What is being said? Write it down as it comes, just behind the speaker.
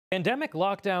Pandemic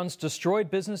lockdowns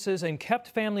destroyed businesses and kept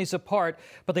families apart,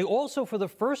 but they also, for the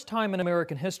first time in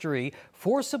American history,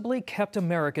 forcibly kept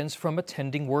Americans from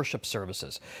attending worship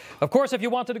services. Of course, if you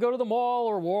wanted to go to the mall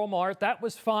or Walmart, that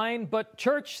was fine, but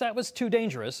church, that was too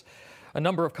dangerous. A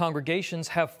number of congregations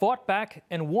have fought back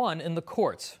and won in the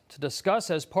courts. To discuss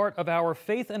as part of our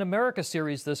Faith in America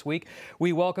series this week,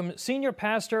 we welcome Senior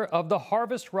Pastor of the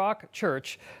Harvest Rock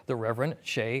Church, the Reverend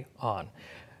Che Ahn.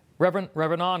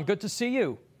 Reverend Ahn, good to see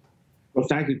you. Well,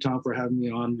 thank you, Tom, for having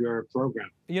me on your program.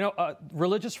 You know,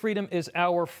 religious freedom is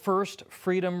our first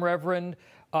freedom, Reverend.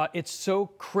 It's so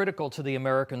critical to the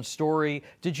American story.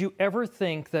 Did you ever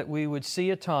think that we would see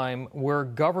a time where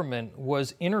government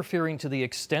was interfering to the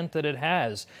extent that it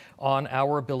has on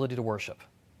our ability to worship?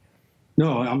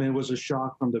 No, I mean, it was a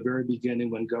shock from the very beginning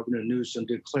when Governor Newsom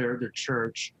declared the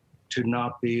church to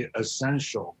not be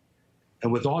essential.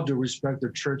 And with all due respect,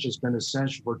 the church has been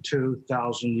essential for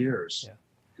 2,000 years. Yeah.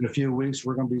 In a few weeks,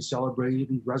 we're going to be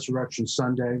celebrating Resurrection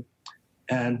Sunday,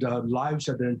 and lives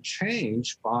have been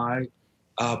changed by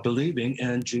believing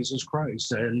in Jesus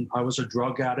Christ. And I was a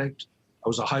drug addict. I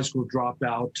was a high school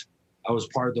dropout. I was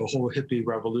part of the whole hippie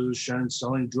revolution,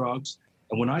 selling drugs.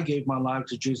 And when I gave my life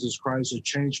to Jesus Christ, it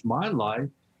changed my life,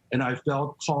 and I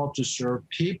felt called to serve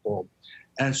people.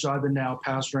 And so I've been now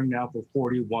pastoring now for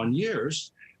 41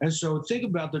 years. And so think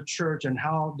about the church and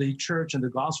how the church and the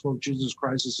gospel of Jesus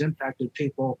Christ has impacted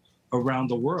people around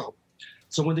the world.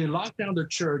 So when they locked down the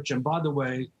church, and by the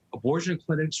way, abortion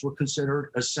clinics were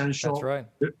considered essential. That's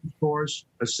right. Stores,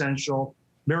 essential.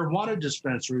 Marijuana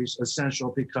dispensaries,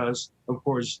 essential because, of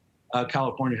course,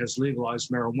 California has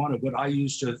legalized marijuana, but I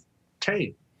used to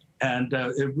take, and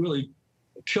it really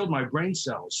killed my brain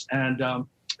cells. And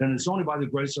it's only by the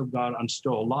grace of God I'm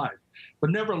still alive. But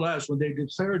nevertheless, when they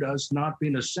declared us not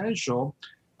being essential,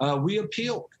 we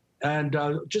appealed. And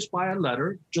just by a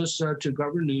letter, just to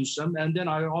Governor Newsom. And then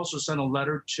I also sent a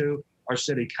letter to our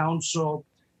city council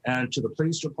and to the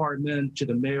police department, to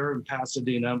the mayor in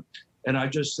Pasadena. And I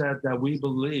just said that we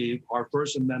believe our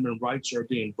First Amendment rights are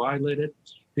being violated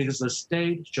because the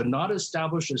state should not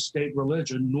establish a state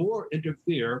religion nor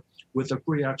interfere with the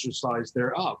free exercise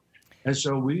thereof. And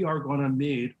so we are going to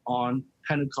meet on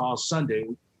Pentecost Sunday.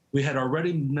 We had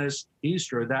already missed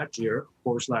Easter that year, of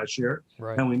course, last year,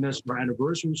 right. And we missed our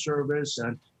anniversary service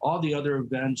and all the other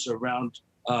events around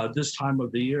this time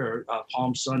of the year,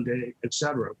 Palm Sunday,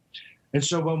 etc. And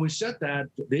so when we said that,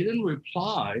 they didn't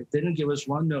reply. They didn't give us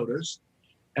one notice.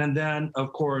 And then,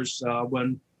 of course,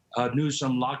 when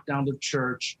Newsom locked down the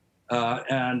church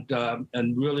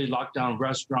and really locked down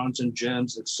restaurants and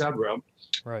gyms, etc.,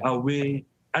 right. We,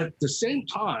 at the same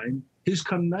time, he's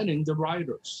commending the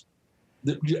rioters.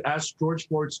 As George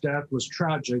Floyd's death was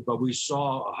tragic, but we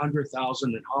saw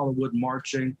 100,000 in Hollywood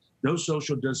marching, no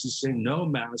social distancing, no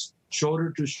mask,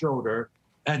 shoulder to shoulder.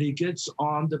 And he gets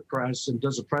on the press and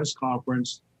does a press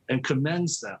conference and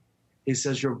commends them. He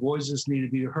says, your voices need to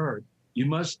be heard. You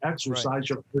must exercise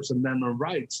your First Amendment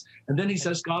rights. And then he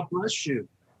says, God bless you.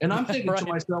 And I'm thinking to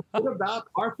myself, what about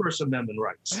our First Amendment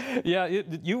rights? Yeah,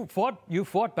 you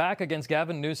fought back against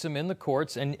Gavin Newsom in the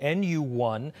courts, and you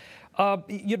won.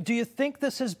 Do you think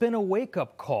this has been a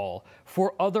wake-up call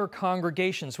for other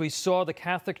congregations? We saw the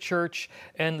Catholic Church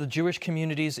and the Jewish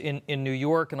communities in New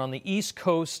York and on the East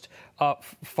Coast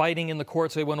fighting in the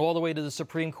courts. They went all the way to the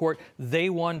Supreme Court. They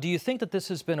won. Do you think that this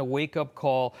has been a wake-up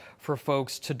call for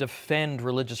folks to defend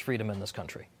religious freedom in this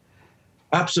country?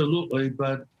 Absolutely,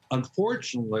 but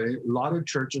unfortunately, a lot of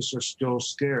churches are still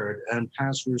scared and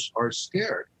pastors are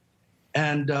scared.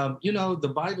 And, you know, the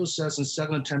Bible says in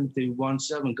 2 Timothy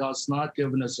 1:7, God's not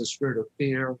given us a spirit of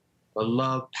fear, but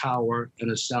love, power,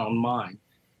 and a sound mind.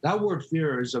 That word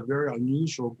fear is a very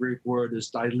unusual Greek word, is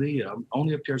dileia,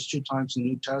 only appears 2 times in the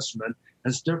New Testament,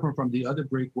 and it's different from the other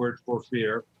Greek word for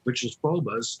fear, which is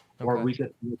phobos, or we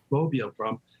get phobia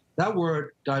from. That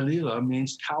word dileia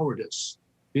means cowardice,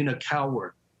 being a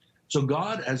coward. So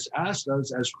God has asked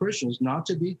us as Christians not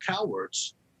to be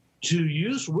cowards, to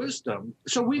use wisdom.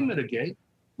 So we mitigate.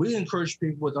 We encourage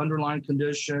people with underlying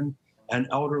condition and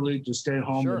elderly to stay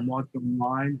home and watch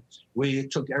online. We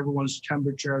took everyone's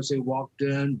temperature as they walked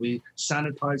in. We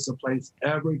sanitized the place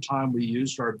every time we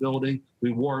used our building.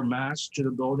 We wore masks to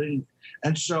the building.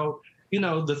 And so, you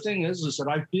know, the thing is that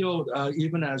I feel,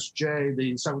 even as Jay,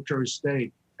 the Secretary of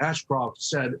State, Ashcroft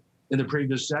said in the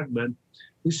previous segment,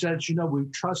 he said, you know,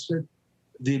 we've trusted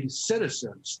the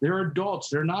citizens. They're adults.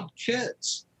 They're not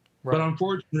kids. Right. But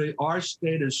unfortunately, our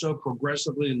state is so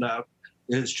progressively left.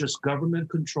 It's just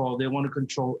government control. They want to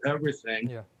control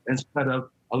everything instead of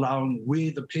allowing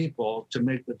we, the people, to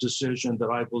make the decision that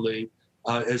I believe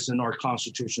is in our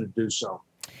Constitution to do so.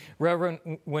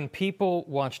 Reverend, when people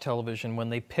watch television, when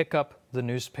they pick up the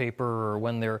newspaper or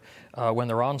when they're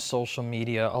on social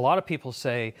media, a lot of people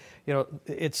say, you know,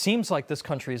 it seems like this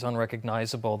country is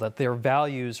unrecognizable, that their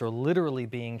values are literally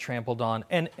being trampled on,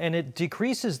 and it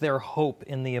decreases their hope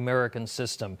in the American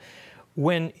system.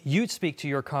 When you speak to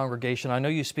your congregation, I know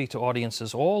you speak to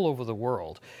audiences all over the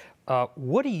world,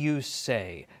 what do you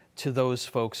say to those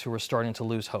folks who are starting to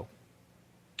lose hope?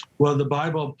 Well, the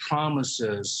Bible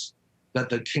promises that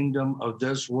the kingdom of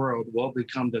this world will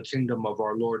become the kingdom of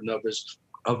our Lord and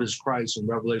of his Christ in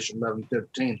Revelation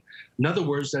 11:15. In other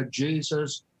words, that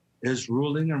Jesus is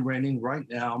ruling and reigning right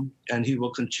now, and he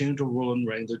will continue to rule and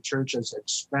reign. The church has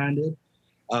expanded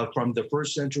from the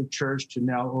first century church to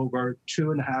now over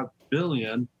 2.5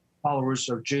 billion followers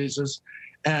of Jesus.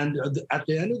 And at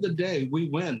the end of the day, we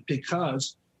win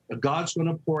because God's going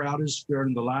to pour out his Spirit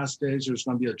in the last days. There's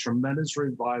going to be a tremendous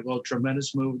revival, a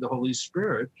tremendous move of the Holy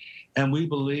Spirit. And we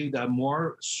believe that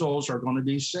more souls are going to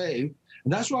be saved.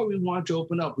 And that's why we want to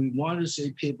open up. We want to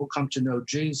see people come to know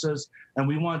Jesus. And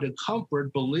we want to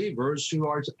comfort believers who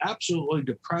are absolutely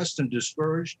depressed and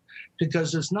discouraged,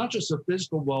 because it's not just a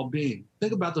physical well-being.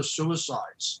 Think about the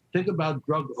suicides. Think about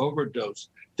drug overdose.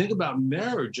 Think about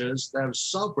marriages that have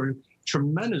suffered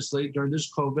tremendously during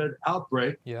this COVID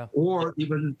outbreak, or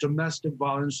even domestic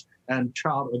violence and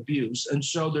child abuse. And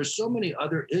so there's so many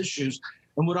other issues.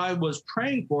 And what I was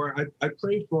praying for, I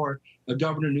pray for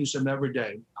Governor Newsom every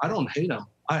day. I don't hate him.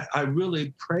 I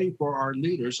really pray for our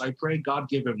leaders. I pray God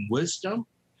give him wisdom.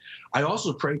 I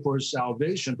also pray for his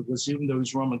salvation, because even though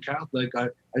he's Roman Catholic,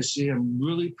 I see him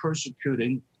really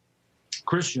persecuting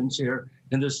Christians here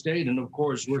in the state. And of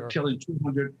course, we're killing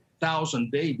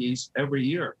 200,000 babies every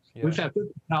year. We've had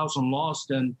 50,000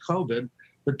 lost in COVID,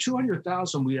 but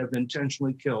 200,000 we have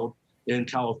intentionally killed in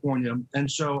California. And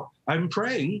so I'm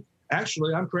praying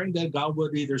that God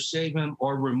would either save him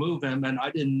or remove him. And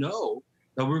I didn't know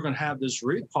that we were going to have this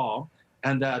recall,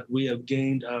 and that we have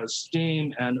gained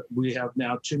steam, and we have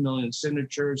now 2 million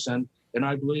signatures. And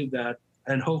I believe that,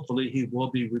 and hopefully he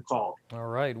will be recalled. All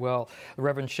right. Well,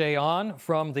 Reverend Shay On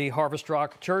from the Harvest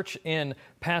Rock Church in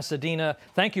Pasadena,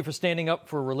 thank you for standing up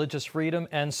for religious freedom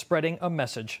and spreading a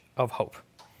message of hope.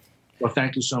 Well,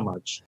 thank you so much.